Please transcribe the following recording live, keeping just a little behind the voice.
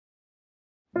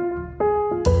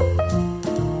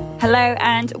Hello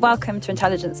and welcome to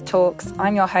Intelligence Talks.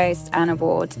 I'm your host, Anna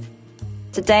Ward.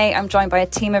 Today, I'm joined by a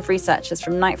team of researchers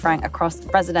from Knight Frank across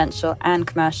residential and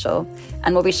commercial,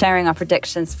 and we'll be sharing our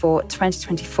predictions for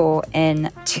 2024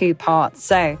 in two parts.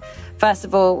 So, first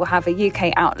of all, we'll have a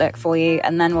UK outlook for you,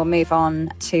 and then we'll move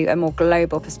on to a more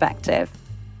global perspective.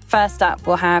 First up,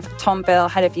 we'll have Tom Bill,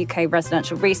 Head of UK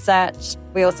Residential Research.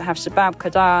 We also have Shabab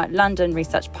Qadar, London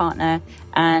Research Partner,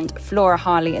 and Flora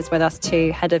Harley is with us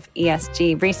too, Head of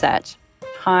ESG Research.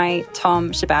 Hi,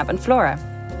 Tom, Shabab and Flora.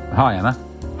 Hi, Anna.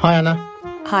 Hi, Anna.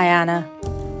 Hi, Anna.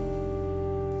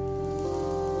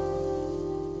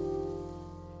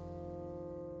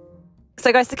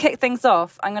 So, guys, to kick things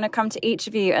off, I'm going to come to each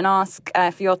of you and ask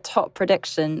for your top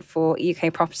prediction for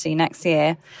UK property next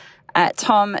year.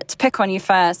 Tom, to pick on you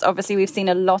first, obviously we've seen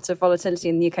a lot of volatility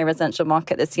in the UK residential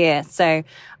market this year. So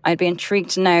I'd be intrigued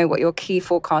to know what your key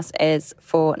forecast is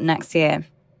for next year.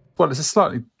 Well, it's a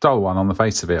slightly dull one on the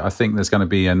face of it. I think there's going to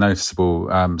be a noticeable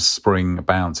spring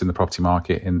bounce in the property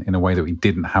market in a way that we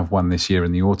didn't have one this year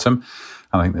in the autumn.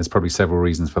 And I think there's probably several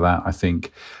reasons for that. I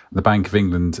think the Bank of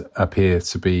England appear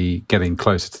to be getting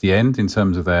closer to the end in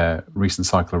terms of their recent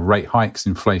cycle of rate hikes.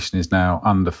 Inflation is now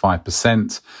under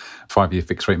 5%. 5-year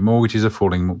fixed rate mortgages are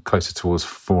falling closer towards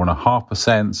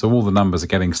 4.5%. So all the numbers are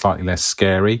getting slightly less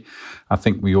scary. I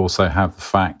think we also have the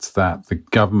fact that the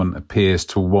government appears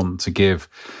to want to give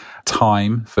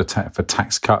time for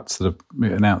tax cuts that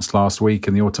have announced last week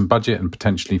in the autumn budget and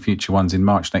potentially future ones in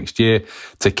March next year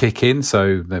to kick in.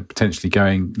 So they're potentially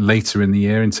going later in the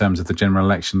year in terms of the general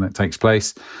election that takes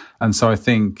place. And so I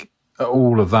think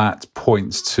all of that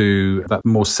points to that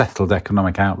more settled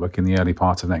economic outlook in the early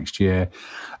part of next year.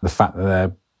 The fact that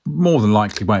there more than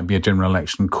likely won't be a general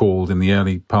election called in the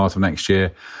early part of next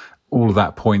year. All of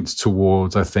that points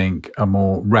towards, I think, a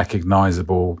more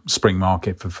recognisable spring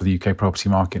market for the UK property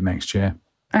market next year.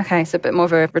 Okay, so a bit more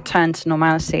of a return to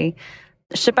normality.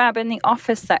 Shabab, in the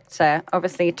office sector,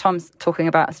 obviously Tom's talking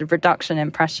about a sort of reduction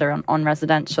in pressure on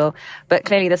residential, but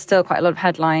clearly there's still quite a lot of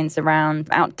headlines around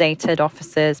outdated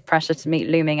offices, pressure to meet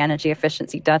looming energy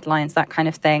efficiency deadlines, that kind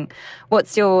of thing.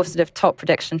 What's your sort of top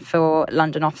prediction for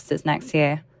London offices next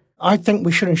year? I think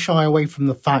we shouldn't shy away from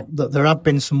the fact that there have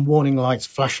been some warning lights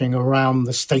flashing around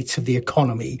the state of the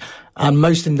economy, and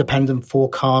most independent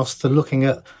forecasts are looking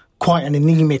at quite an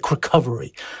anemic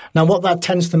recovery. Now, what that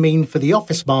tends to mean for the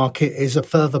office market is a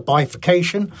further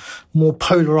bifurcation, more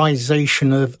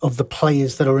polarization of the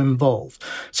players that are involved.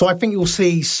 So I think you'll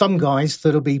see some guys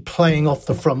that'll be playing off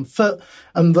the front foot,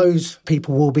 and those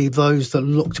people will be those that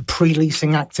look to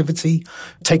pre-leasing activity,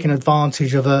 taking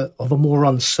advantage of a more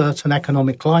uncertain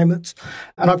economic climate.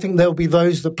 And I think there'll be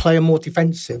those that play a more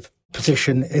defensive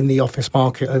position in the office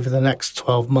market over the next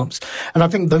 12 months. And I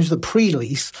think those that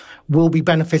pre-lease will be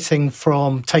benefiting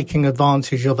from taking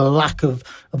advantage of a lack of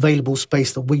available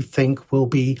space that we think will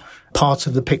be part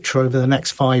of the picture over the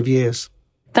next 5 years.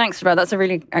 Thanks, Rob. That's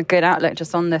a good outlook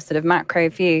just on this sort of macro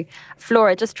view.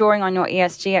 Flora, just drawing on your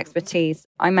ESG expertise,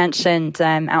 I mentioned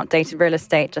outdated real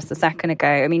estate just a second ago.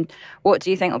 I mean, what do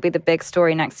you think will be the big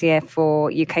story next year for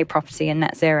UK property and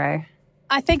net zero?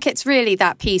 I think it's really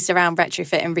that piece around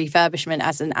retrofit and refurbishment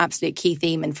as an absolute key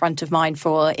theme in front of mind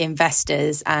for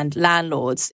investors and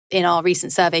landlords. In our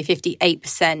recent survey,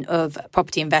 58% of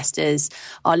property investors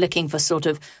are looking for sort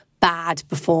of bad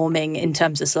performing in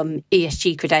terms of some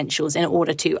ESG credentials in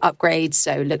order to upgrade.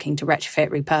 So looking to retrofit,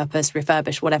 repurpose,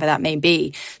 refurbish, whatever that may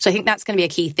be. So I think that's going to be a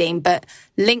key theme. But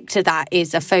linked to that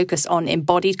is a focus on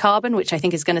embodied carbon, which I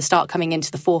think is going to start coming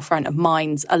into the forefront of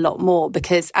minds a lot more,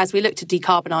 because as we look to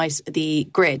decarbonise the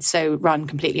grid, so run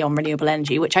completely on renewable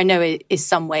energy, which I know is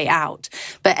some way out,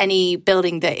 but any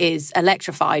building that is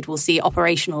electrified will see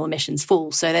operational emissions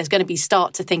fall. So there's going to be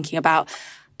start to thinking about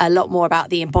a lot more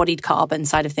about the embodied carbon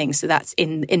side of things. So that's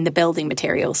in the building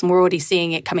materials. And we're already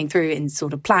seeing it coming through in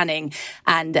sort of planning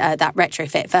and that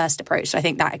retrofit first approach. So I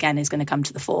think that, again, is going to come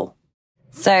to the fore.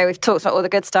 So we've talked about all the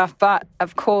good stuff, but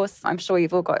of course, I'm sure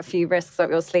you've all got a few risks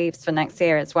up your sleeves for next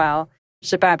year as well.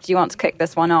 Shabab, do you want to kick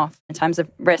this one off in terms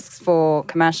of risks for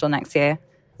commercial next year?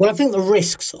 Well, I think the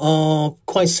risks are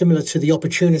quite similar to the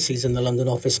opportunities in the London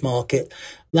office market.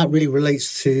 That really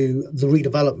relates to the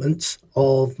redevelopment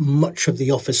of much of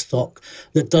the office stock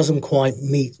that doesn't quite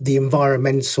meet the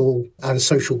environmental and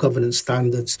social governance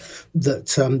standards that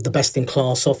the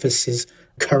best-in-class offices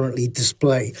currently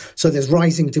display. So there's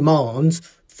rising demand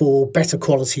for better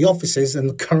quality offices,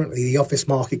 and currently the office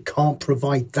market can't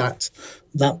provide that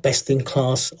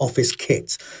best-in-class office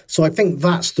kit. So I think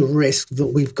that's the risk, that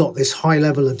we've got this high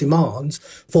level of demand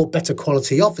for better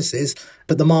quality offices,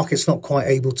 but the market's not quite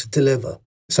able to deliver.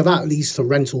 So that leads to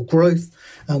rental growth,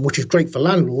 which is great for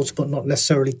landlords, but not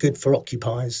necessarily good for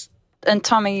occupiers. And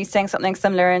Tom, are you saying something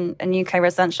similar in UK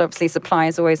residential? Obviously, supply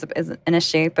is always an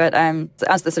issue, but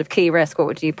as the sort of key risk, what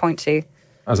would you point to?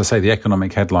 As I say, the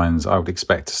economic headlines I would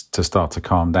expect to start to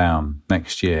calm down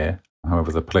next year.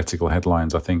 However, the political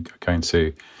headlines, I think, are going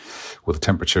to, well, the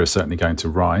temperature is certainly going to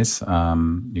rise. You're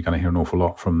going to hear an awful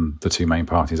lot from the two main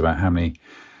parties about how many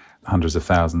hundreds of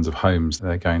thousands of homes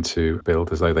they're going to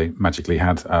build, as though they magically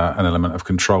had an element of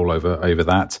control over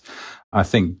that. I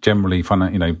think generally,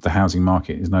 the housing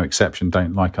market is no exception.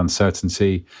 Don't like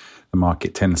uncertainty. The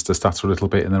market tends to stutter a little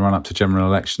bit in the run up to general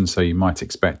elections, so you might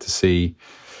expect to see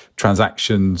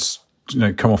transactions,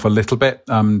 come off a little bit.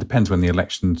 Depends when the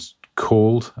election's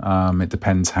called. It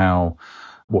depends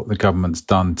what the government's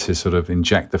done to sort of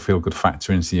inject the feel-good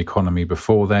factor into the economy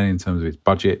before then, in terms of its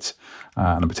budget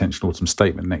and a potential autumn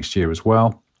statement next year as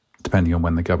well, depending on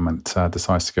when the government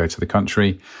decides to go to the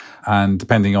country. And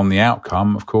depending on the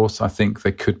outcome, of course, I think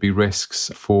there could be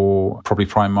risks for probably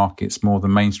prime markets more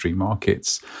than Main Street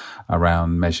markets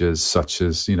around measures such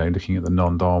as, looking at the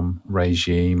non-dom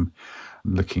regime,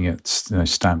 looking at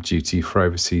stamp duty for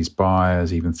overseas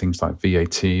buyers, even things like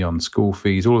VAT on school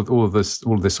fees. All of this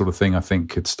sort of thing, I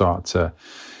think, could start to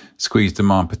squeeze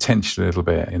demand potentially a little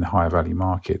bit in higher value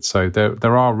markets. So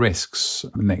there are risks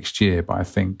next year, but I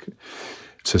think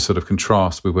to sort of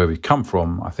contrast with where we've come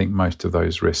from, I think most of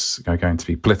those risks are going to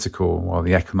be political, while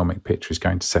the economic picture is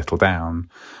going to settle down.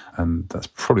 And that's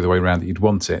probably the way around that you'd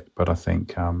want it. But I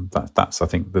think that's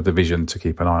the division to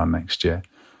keep an eye on next year.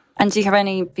 And do you have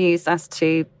any views as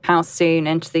to how soon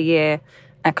into the year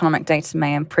economic data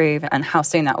may improve and how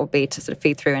soon that will be to sort of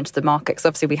feed through into the market? Because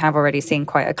obviously we have already seen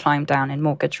quite a climb down in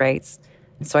mortgage rates.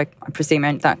 So I presume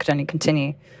that could only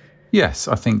continue. Yes,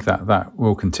 I think that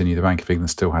will continue. The Bank of England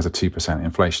still has a 2%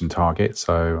 inflation target,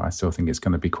 so I still think it's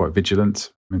going to be quite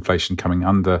vigilant. Inflation coming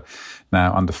under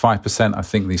 5%. I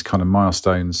think these kind of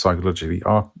milestones psychologically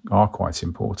are quite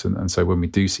important. And so when we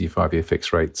do see 5-year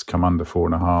fixed rates come under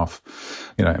 4.5%,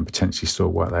 and potentially still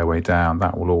work their way down,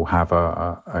 that will all have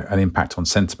an impact on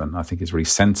sentiment. I think it's really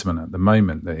sentiment at the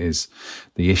moment that is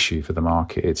the issue for the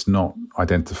market. It's not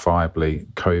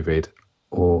identifiably COVID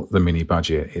or the mini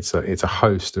budget. It's a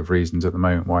host of reasons at the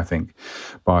moment why I think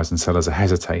buyers and sellers are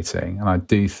hesitating. And I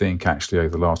do think actually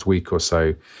over the last week or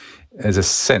so, there's a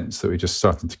sense that we're just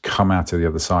starting to come out of the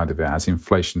other side of it as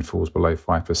inflation falls below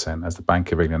 5%, as the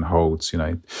Bank of England holds,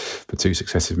 for 2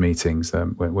 successive meetings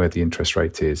where the interest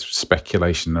rate is,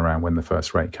 speculation around when the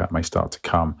first rate cut may start to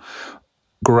come.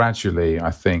 Gradually, I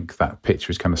think that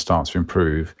picture is going to start to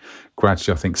improve.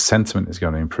 Gradually, I think sentiment is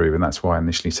going to improve. And that's why I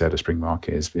initially said a spring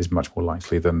market is much more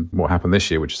likely than what happened this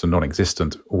year, which is a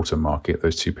non-existent autumn market,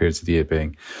 those 2 periods of the year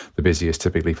being the busiest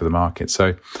typically for the market.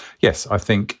 So, yes, I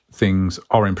think things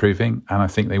are improving, and I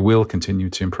think they will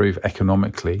continue to improve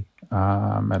economically,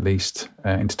 at least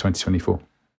into 2024.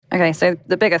 Okay, so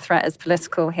the bigger threat is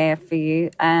political here for you.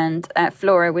 And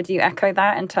Flora, would you echo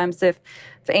that in terms of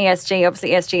for ESG?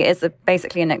 Obviously, ESG is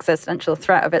basically an existential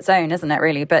threat of its own, isn't it,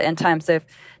 really? But in terms of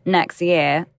next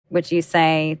year, would you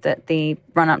say that the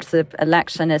run-up to the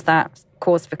election, is that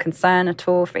cause for concern at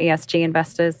all for ESG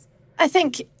investors? I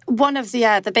think one of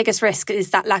the biggest risks is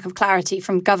that lack of clarity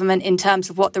from government in terms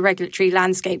of what the regulatory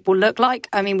landscape will look like.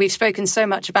 I mean, we've spoken so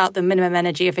much about the minimum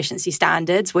energy efficiency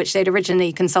standards, which they'd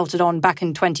originally consulted on back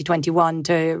in 2021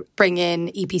 to bring in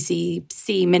EPC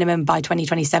C minimum by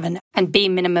 2027 and B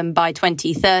minimum by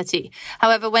 2030.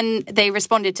 However, when they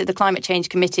responded to the Climate Change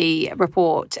Committee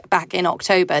report back in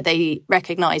October, they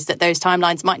recognised that those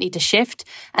timelines might need to shift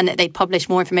and that they'd publish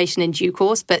more information in due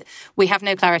course. But we have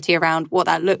no clarity around what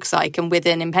that looks like. And with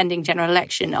an impending general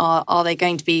election, are they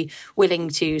going to be willing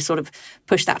to sort of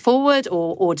push that forward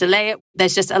or delay it?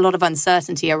 There's just a lot of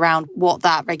uncertainty around what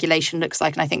that regulation looks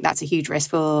like. And I think that's a huge risk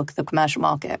for the commercial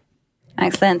market.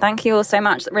 Excellent. Thank you all so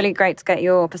much. Really great to get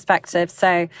your perspective.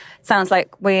 So it sounds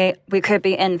like we could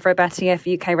be in for a better year for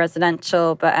UK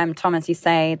residential. But Tom, as you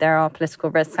say, there are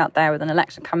political risks out there with an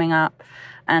election coming up.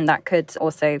 And that could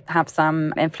also have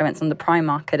some influence on the prime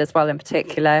market as well in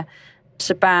particular.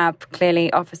 Shabab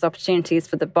clearly offers opportunities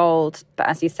for the bold, but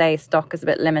as you say, stock is a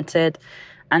bit limited.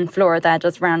 And Flora there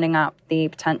just rounding up the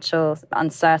potential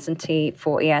uncertainty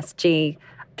for ESG,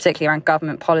 particularly around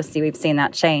government policy. We've seen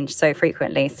that change so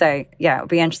frequently. So yeah, it'll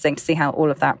be interesting to see how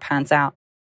all of that pans out.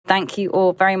 Thank you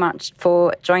all very much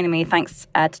for joining me. Thanks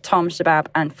to Tom, Shabab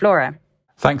and Flora.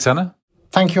 Thanks, Anna.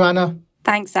 Thank you, Anna.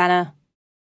 Thanks, Anna.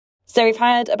 So we've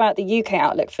heard about the UK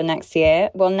outlook for next year.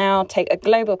 We'll now take a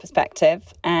global perspective,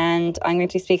 and I'm going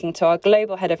to be speaking to our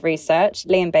global head of research,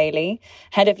 Liam Bailey,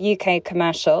 head of UK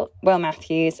commercial, Will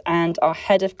Matthews, and our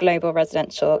head of global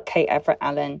residential, Kate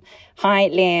Everett-Allen. Hi,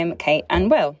 Liam, Kate, and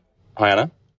Will. Hi,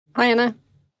 Anna. Hi, Anna.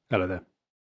 Hello there.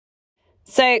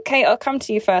 So, Kate, I'll come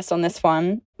to you first on this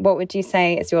one. What would you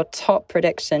say is your top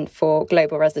prediction for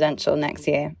global residential next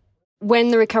year?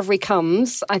 When the recovery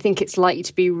comes, I think it's likely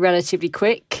to be relatively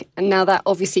quick. And now that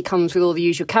obviously comes with all the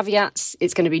usual caveats.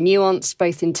 It's going to be nuanced,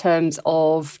 both in terms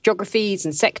of geographies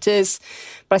and sectors.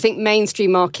 But I think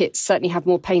mainstream markets certainly have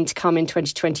more pain to come in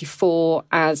 2024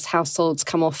 as households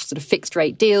come off sort of fixed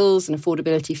rate deals and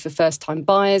affordability for first-time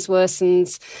buyers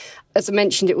worsens. As I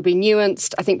mentioned, it will be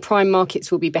nuanced. I think prime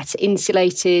markets will be better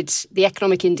insulated. The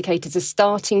economic indicators are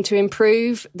starting to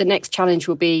improve. The next challenge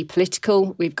will be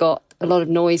political. We've got a lot of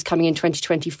noise coming in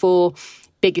 2024,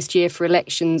 biggest year for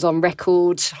elections on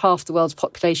record, half the world's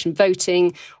population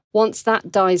voting. Once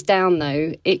that dies down,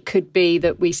 though, it could be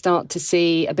that we start to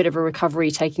see a bit of a recovery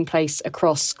taking place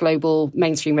across global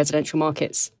mainstream residential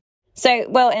markets. So,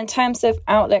 well, in terms of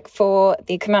outlook for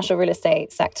the commercial real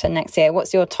estate sector next year,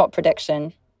 what's your top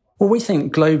prediction? Well, we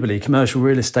think globally commercial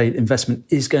real estate investment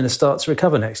is going to start to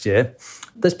recover next year.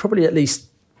 There's probably at least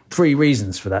 3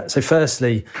 reasons for that. So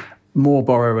firstly, more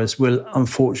borrowers will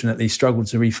unfortunately struggle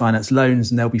to refinance loans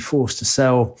and they'll be forced to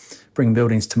sell, bring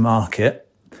buildings to market.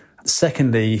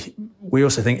 Secondly, we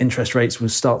also think interest rates will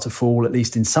start to fall, at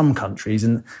least in some countries,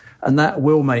 and that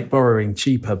will make borrowing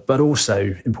cheaper. But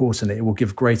also, importantly, it will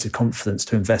give greater confidence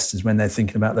to investors when they're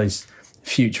thinking about those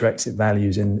future exit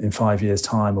values in 5 years'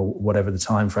 time or whatever the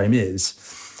time frame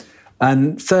is.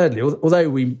 And thirdly, although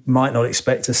we might not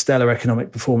expect a stellar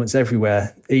economic performance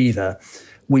everywhere either,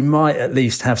 we might at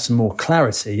least have some more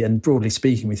clarity. And broadly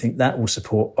speaking, we think that will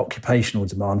support occupational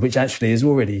demand, which actually is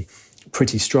already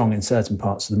pretty strong in certain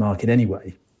parts of the market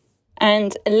anyway.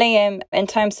 And Liam, in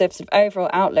terms of overall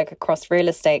outlook across real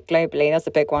estate globally, that's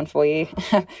a big one for you.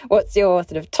 What's your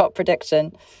sort of top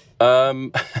prediction?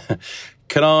 Can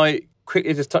I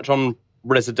quickly just touch on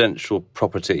residential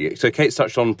property? So Kate's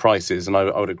touched on prices, and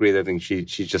I would agree with everything she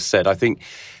just said. I think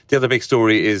the other big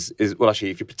story is well,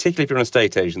 actually, particularly if you're an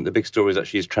estate agent, the big story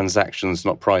is transactions,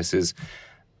 not prices.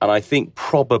 And I think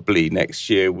probably next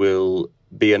year will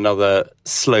be another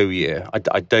slow year.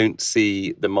 I don't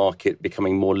see the market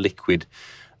becoming more liquid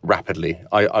rapidly.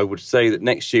 I would say that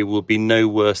next year will be no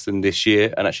worse than this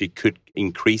year and actually could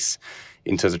increase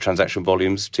in terms of transaction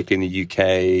volumes, particularly in the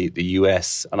UK, the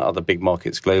US, and other big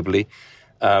markets globally.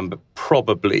 But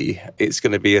probably it's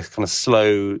going to be a kind of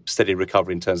slow, steady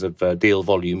recovery in terms of deal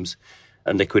volumes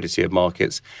and liquidity of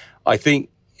markets. I think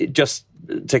just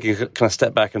taking a kind of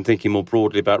step back and thinking more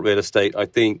broadly about real estate, I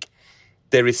think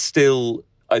there is still,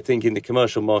 in the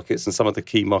commercial markets and some of the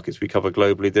key markets we cover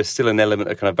globally, there's still an element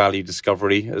of kind of value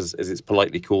discovery, as it's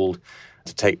politely called,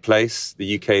 to take place.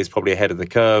 The UK is probably ahead of the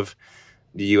curve.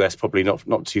 The US probably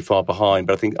not too far behind,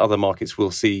 but I think other markets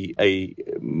will see a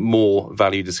more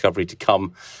value discovery to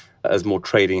come as more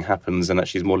trading happens and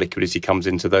actually as more liquidity comes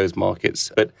into those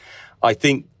markets. But I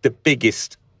think the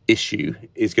biggest issue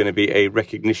is going to be a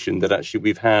recognition that actually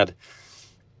we've had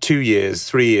 2 years,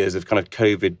 3 years of kind of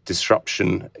COVID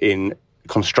disruption in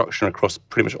construction across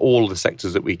pretty much all the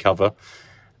sectors that we cover.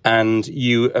 And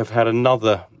you have had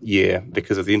another year,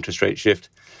 because of the interest rate shift,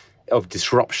 of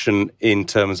disruption in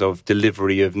terms of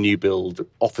delivery of new build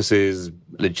offices,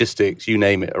 logistics, you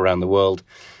name it, around the world.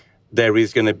 There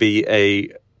is going to be a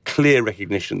clear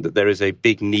recognition that there is a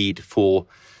big need for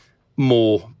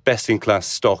more best-in-class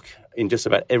stock in just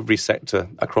about every sector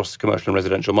across the commercial and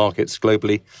residential markets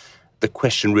globally. The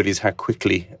question really is how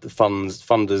quickly the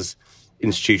funders,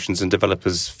 institutions and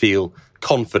developers feel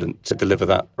confident to deliver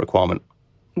that requirement.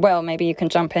 Well, maybe you can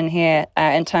jump in here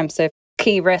in terms of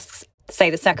key risks, say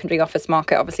the secondary office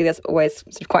market. Obviously, there's always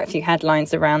sort of quite a few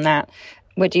headlines around that.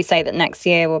 Would you say that next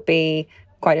year will be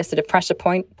quite a sort of pressure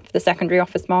point for the secondary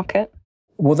office market?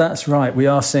 Well, that's right. We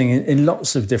are seeing in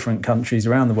lots of different countries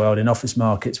around the world, in office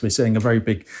markets, we're seeing a very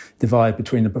big divide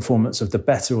between the performance of the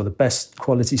better or the best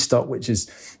quality stock, which is,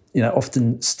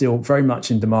 often still very much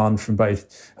in demand from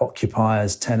both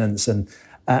occupiers, tenants and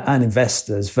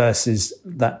investors, versus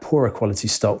that poorer quality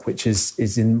stock, which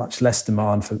is in much less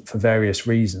demand for various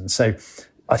reasons. So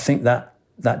I think that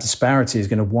disparity is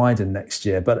going to widen next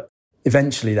year. But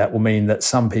eventually that will mean that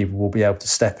some people will be able to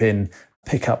step in,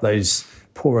 pick up those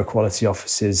poorer quality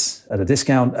offices at a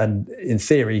discount and, in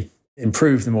theory,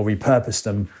 improve them or repurpose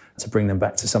them to bring them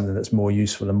back to something that's more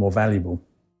useful and more valuable.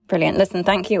 Brilliant. Listen,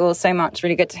 thank you all so much.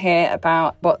 Really good to hear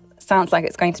about what sounds like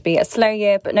it's going to be a slow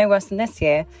year, but no worse than this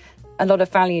year. A lot of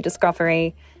value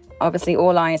discovery Obviously,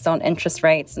 all eyes on interest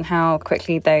rates and how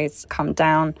quickly those come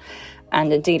down.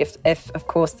 And indeed, if of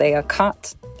course they are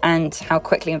cut, and how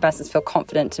quickly investors feel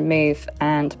confident to move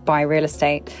and buy real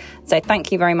estate. So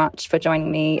thank you very much for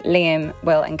joining me, Liam,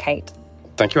 Will and Kate.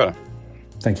 Thank you, Anna.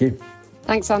 Thank you.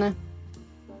 Thanks, Anna.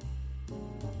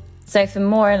 So for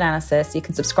more analysis, you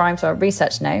can subscribe to our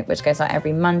research note, which goes out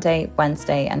every Monday,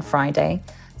 Wednesday and Friday.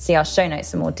 See our show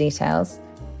notes for more details.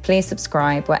 Please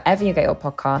subscribe wherever you get your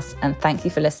podcasts, and thank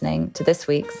you for listening to this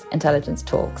week's Intelligence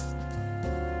Talks.